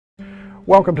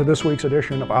Welcome to this week's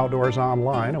edition of Outdoors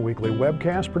Online, a weekly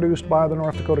webcast produced by the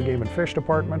North Dakota Game and Fish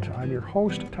Department. I'm your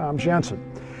host, Tom Jensen.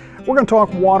 We're going to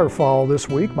talk waterfowl this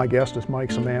week. My guest is Mike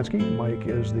Szymanski. Mike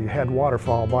is the head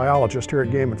waterfowl biologist here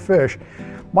at Game and Fish.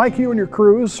 Mike, you and your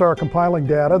crews are compiling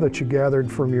data that you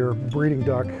gathered from your breeding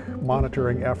duck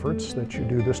monitoring efforts that you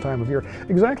do this time of year.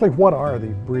 Exactly what are the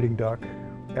breeding duck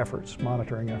efforts,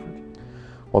 monitoring efforts?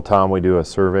 Well, Tom, we do a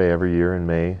survey every year in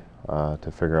May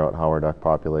to figure out how our duck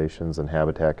populations and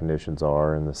habitat conditions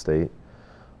are in the state.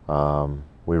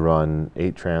 We run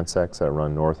 8 transects that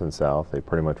run north and south. They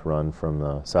pretty much run from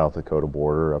the South Dakota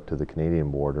border up to the Canadian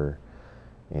border,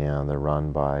 and they're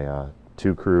run by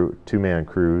two-man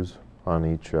crews on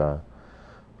each of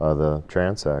the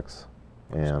transects.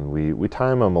 And we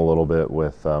time them a little bit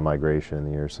with migration in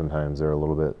the year. Sometimes they're a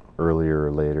little bit earlier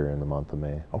or later in the month of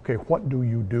May. Okay, what do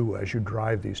you do as you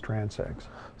drive these transects?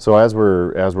 So as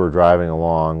we're driving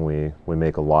along, we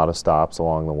make a lot of stops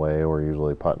along the way. We're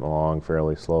usually putting along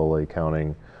fairly slowly,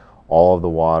 counting all of the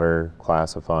water,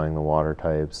 classifying the water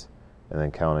types, and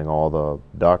then counting all the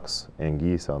ducks and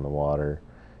geese on the water.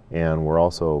 And we're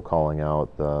also calling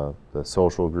out the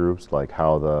social groups, like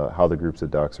how the groups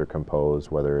of ducks are composed,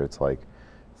 whether it's like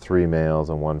 3 males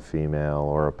and 1 female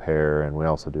or a pair, and we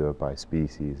also do it by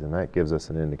species, and that gives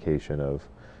us an indication of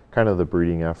kind of the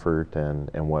breeding effort and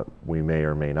what we may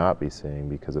or may not be seeing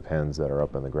because of hens that are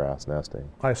up in the grass nesting.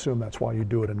 I assume that's why you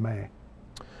do it in May.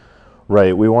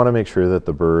 Right, we want to make sure that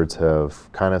the birds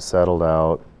have kind of settled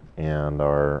out and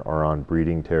are on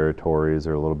breeding territories,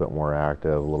 are a little bit more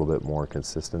active, a little bit more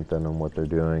consistent than what they're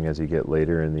doing. As you get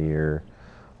later in the year,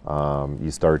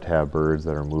 you start to have birds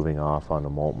that are moving off onto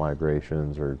molt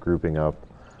migrations or grouping up,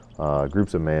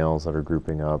 groups of males that are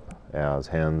grouping up as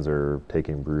hens are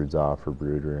taking broods off for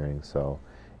brood rearing. So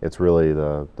it's really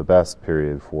the best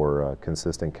period for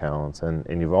consistent counts.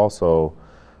 And you've also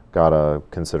got a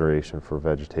consideration for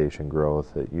vegetation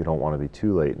growth, that you don't want to be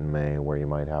too late in May where you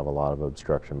might have a lot of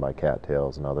obstruction by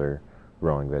cattails and other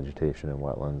growing vegetation in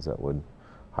wetlands that would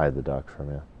hide the ducks from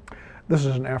you. This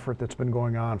is an effort that's been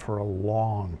going on for a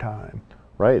long time.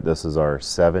 Right. This is our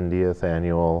 70th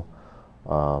annual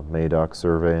May duck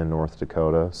survey in North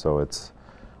Dakota, so it's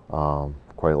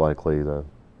quite likely the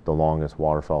longest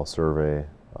waterfowl survey,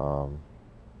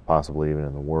 possibly even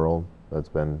in the world, that's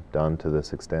been done to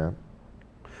this extent.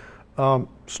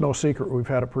 It's no secret we've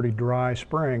had a pretty dry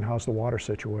spring. How's the water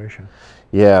situation?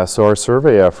 Yeah, so our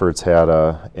survey efforts had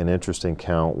an interesting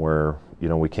count where, you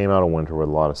know, we came out of winter with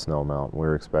a lot of snow melt. We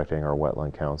were expecting our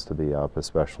wetland counts to be up,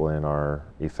 especially in our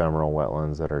ephemeral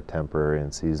wetlands that are temporary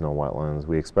and seasonal wetlands.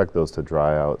 We expect those to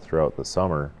dry out throughout the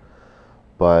summer,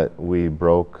 but we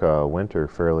broke winter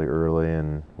fairly early,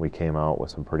 and we came out with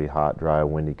some pretty hot, dry,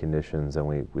 windy conditions, and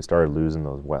we started losing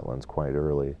those wetlands quite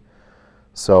early.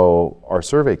 So our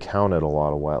survey counted a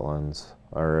lot of wetlands,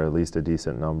 or at least a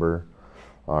decent number.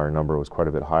 Our number was quite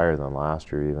a bit higher than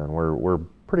last year even. We're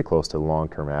pretty close to the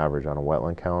long-term average on a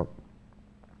wetland count,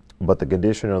 but the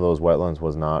condition of those wetlands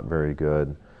was not very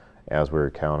good as we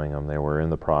were counting them. They were in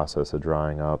the process of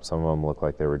drying up. Some of them looked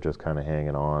like they were just kind of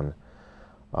hanging on.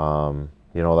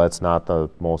 You know, that's not the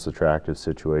most attractive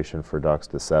situation for ducks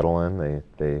to settle in.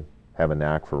 They have a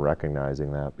knack for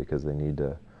recognizing that because they need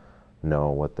to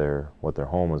know what their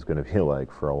home is going to be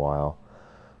like for a while.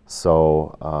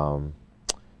 So,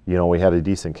 you know, we had a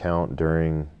decent count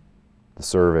during the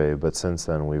survey, but since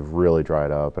then we've really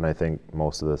dried up, and I think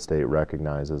most of the state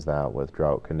recognizes that with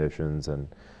drought conditions and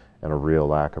a real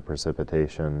lack of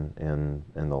precipitation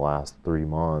in the last 3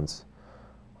 months.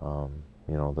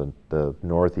 You know, the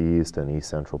northeast and east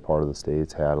central part of the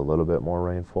states had a little bit more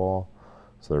rainfall,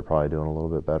 so they're probably doing a little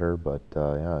bit better, but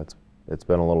yeah, it's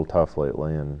been a little tough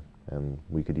lately, and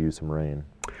we could use some rain.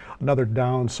 Another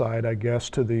downside, I guess,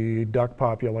 to the duck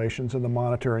populations and the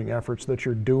monitoring efforts that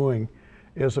you're doing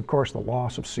is, of course, the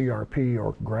loss of CRP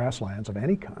or grasslands of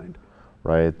any kind.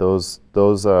 Right. Those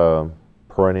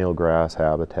perennial grass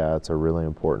habitats are really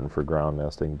important for ground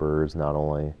nesting birds, not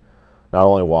only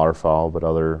waterfowl, but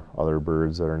other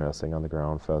birds that are nesting on the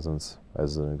ground, pheasants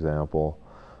as an example.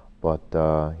 But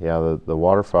yeah, the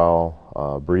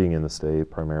waterfowl breeding in the state,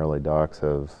 primarily ducks,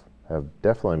 have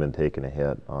definitely been taking a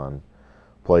hit on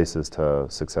places to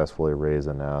successfully raise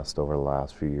a nest over the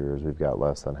last few years. We've got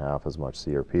less than half as much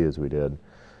CRP as we did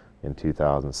in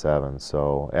 2007.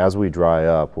 So as we dry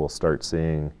up, we'll start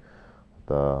seeing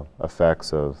the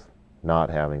effects of not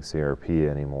having CRP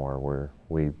anymore.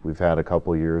 We've had a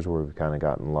couple years where we've kind of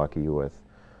gotten lucky with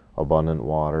abundant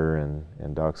water,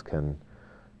 and ducks can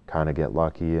kind of get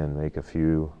lucky and make a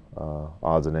few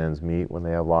odds and ends meet when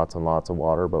they have lots and lots of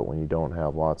water, but when you don't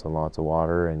have lots and lots of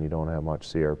water and you don't have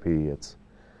much CRP, it's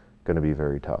going to be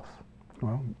very tough.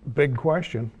 Well, big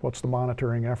question. What's the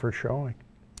monitoring effort showing?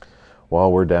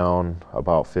 Well, we're down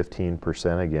about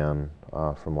 15% again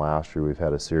from last year. We've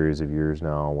had a series of years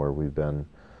now where we've been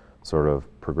sort of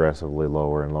progressively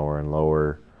lower and lower and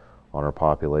lower on our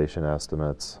population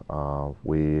estimates.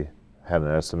 We had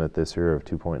an estimate this year of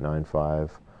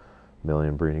 2.95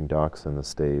 million breeding ducks in the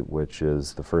state, which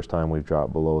is the first time we've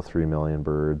dropped below 3 million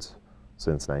birds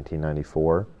since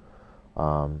 1994.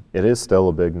 It is still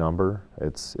a big number.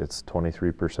 It's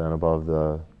 23% above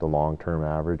the long-term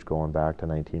average going back to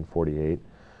 1948.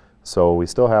 So we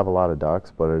still have a lot of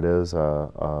ducks, but it is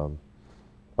a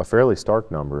fairly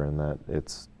stark number in that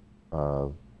it's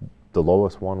the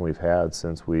lowest one we've had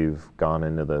since we've gone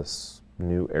into this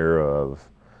new era of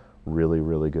really,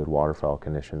 really good waterfowl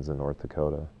conditions in North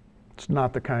Dakota. It's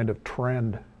not the kind of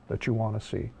trend that you want to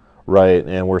see. Right,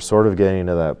 and we're sort of getting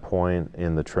to that point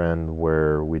in the trend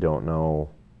where we don't know,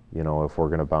 if we're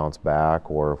going to bounce back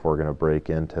or if we're going to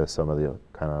break into some of the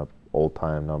kind of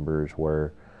old-time numbers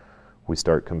where we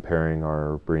start comparing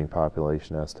our breeding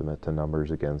population estimate to numbers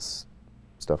against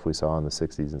stuff we saw in the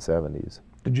 60s and 70s.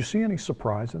 Did you see any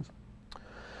surprises?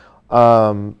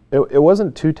 It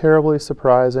wasn't too terribly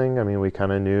surprising. I mean, we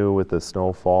kind of knew with the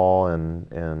snowfall and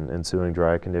ensuing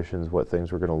dry conditions what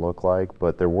things were going to look like,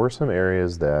 but there were some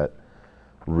areas that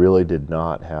really did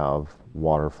not have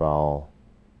waterfowl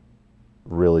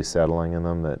really settling in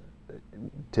them that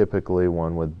typically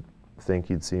one would think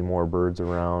you'd see more birds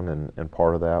around, and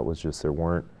part of that was just there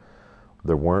weren't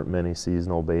many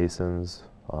seasonal basins.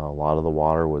 A lot of the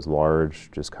water was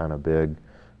large, just kind of big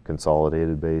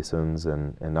consolidated basins,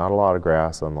 and not a lot of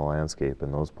grass on the landscape,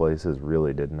 and those places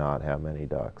really did not have many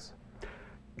ducks.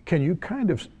 Can you kind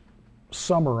of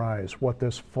summarize what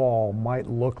this fall might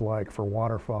look like for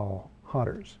waterfowl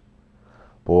hunters?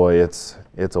 Boy, it's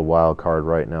a wild card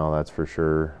right now, that's for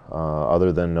sure.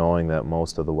 Other than knowing that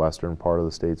most of the western part of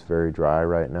the state's very dry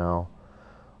right now,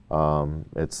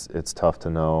 it's tough to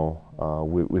know.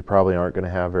 We probably aren't going to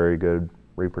have very good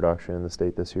reproduction in the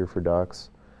state this year for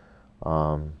ducks.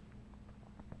 Our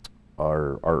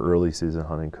early season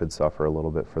hunting could suffer a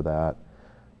little bit for that.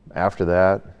 After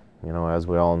that, as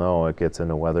we all know, it gets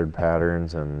into weathered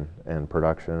patterns and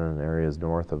production in areas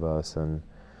north of us, and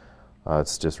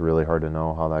it's just really hard to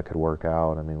know how that could work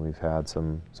out. I mean, we've had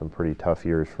some pretty tough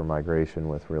years for migration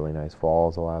with really nice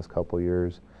falls the last couple of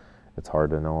years. It's hard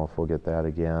to know if we'll get that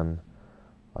again.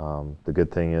 The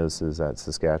good thing is that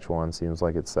Saskatchewan seems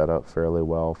like it's set up fairly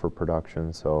well for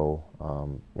production, so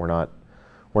we're not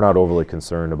overly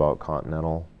concerned about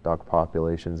continental duck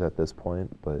populations at this point,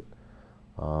 but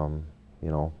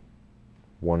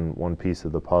one piece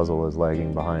of the puzzle is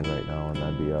lagging behind right now, and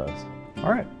that'd be us. All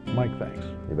right, Mike, thanks.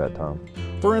 You bet, Tom.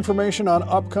 For information on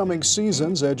upcoming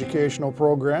seasons, educational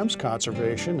programs,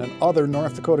 conservation, and other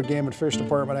North Dakota Game and Fish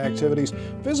Department activities,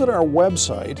 visit our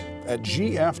website at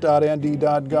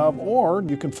gf.nd.gov, or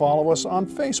you can follow us on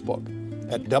Facebook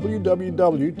at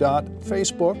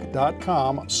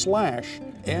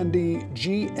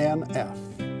www.facebook.com/NDGNF.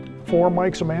 For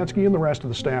Mike Szymanski and the rest of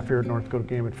the staff here at North Dakota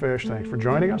Game and Fish, thanks for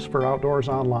joining us for Outdoors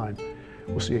Online.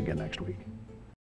 We'll see you again next week.